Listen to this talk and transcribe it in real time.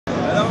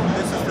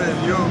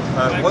new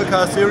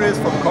Volca series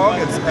from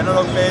KORG. It's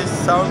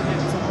analog-based sound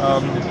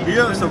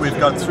here. So we've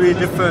got 3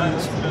 different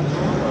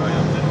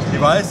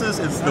devices.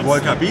 It's the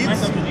Volca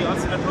Beats,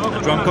 a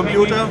drum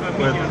computer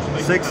with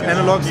 6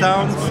 analog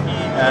sounds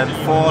and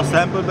 4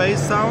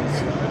 sample-based sounds.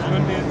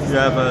 You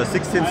have a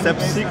 16-step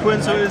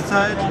sequencer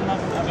inside.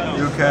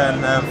 You can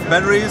have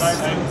batteries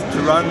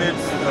to run it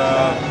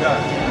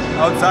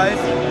outside.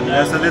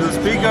 There's a little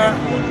speaker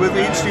with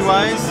each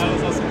device.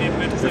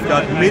 You've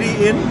got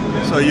MIDI in,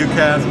 so you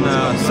can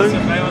sync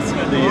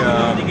the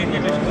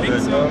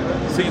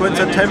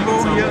sequencer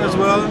tempo here as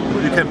well.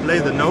 You can play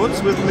the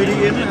notes with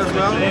MIDI in as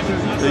well.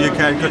 So you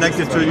can connect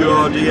it to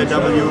your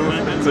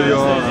DAW, to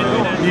your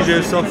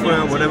DJ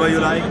software, whatever you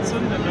like.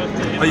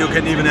 Or you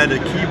can even add a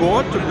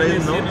keyboard to play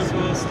the notes.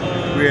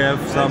 We have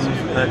some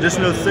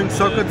additional sync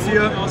sockets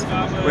here,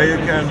 where you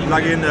can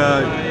plug in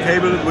a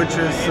cable which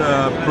is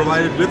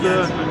provided with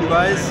the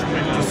device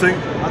to sync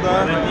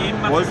other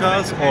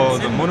Volcas or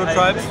the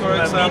monotribes, for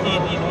example.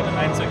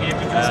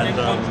 And,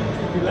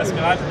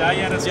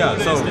 yeah,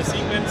 so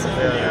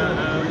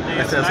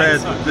as I said,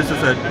 this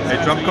is a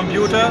drum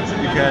computer.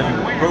 You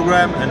can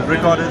program and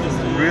record it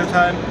in real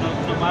time.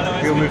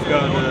 Here we've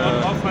got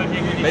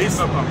bass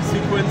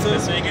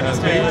sequences,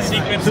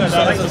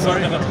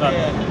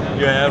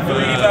 You have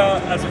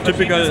a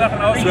typical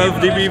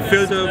 12 dB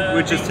filter,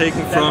 which is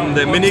taken from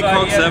the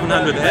MusikMesse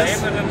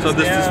 700S. So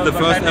this is the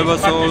first ever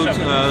sold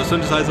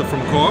synthesizer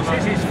from KORG.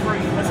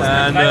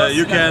 And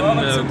you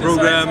can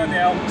program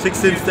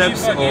 16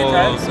 steps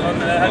or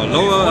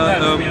lower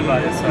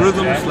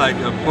rhythms, like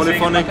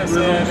polyphonic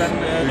rhythms.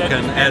 You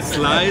can add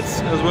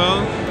slides as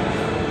well.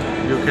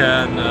 You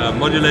can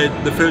modulate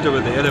the filter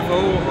with the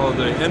LFO or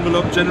the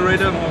envelope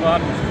generator.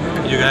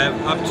 You have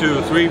up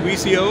to 3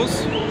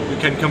 VCOs. You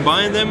can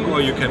combine them,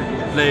 or you can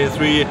play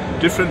 3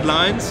 different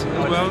lines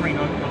as well.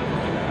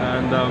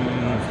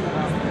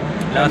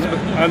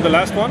 And the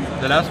last one?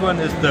 The last one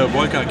is the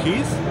Volca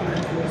keys.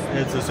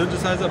 It's a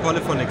synthesizer,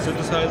 polyphonic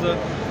synthesizer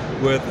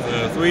with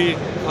 3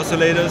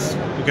 oscillators.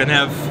 You can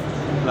have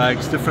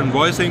like different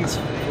voicings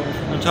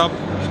on top.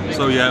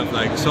 So you have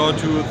like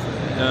sawtooth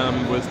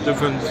with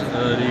different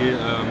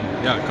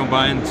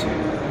combined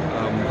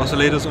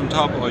oscillators on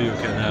top, or you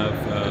can have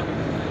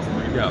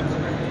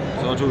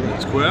sawtooth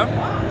and square.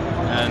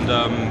 And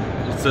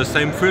it's the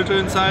same filter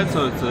inside,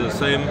 so it's the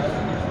same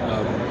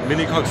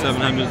MusikMesse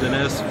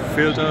 700NS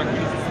filter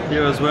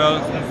here as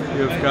well.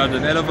 You've got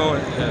an LFO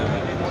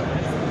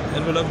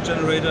envelope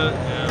generator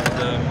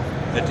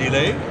and a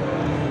delay.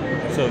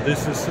 So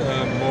this is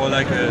more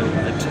like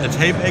a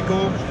tape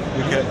echo.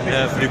 You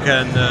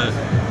can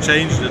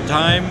change the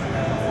time,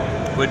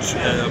 which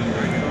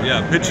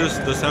pitches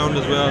the sound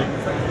as well.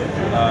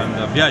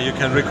 And you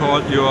can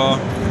record your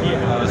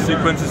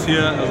sequences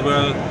here as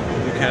well.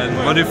 You can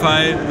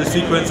modify the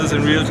sequences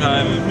in real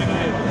time.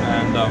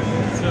 And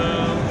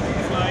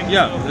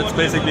that's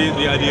basically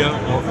the idea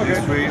of these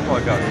 3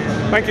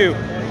 podcasts. Thank you.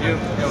 Thank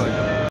you.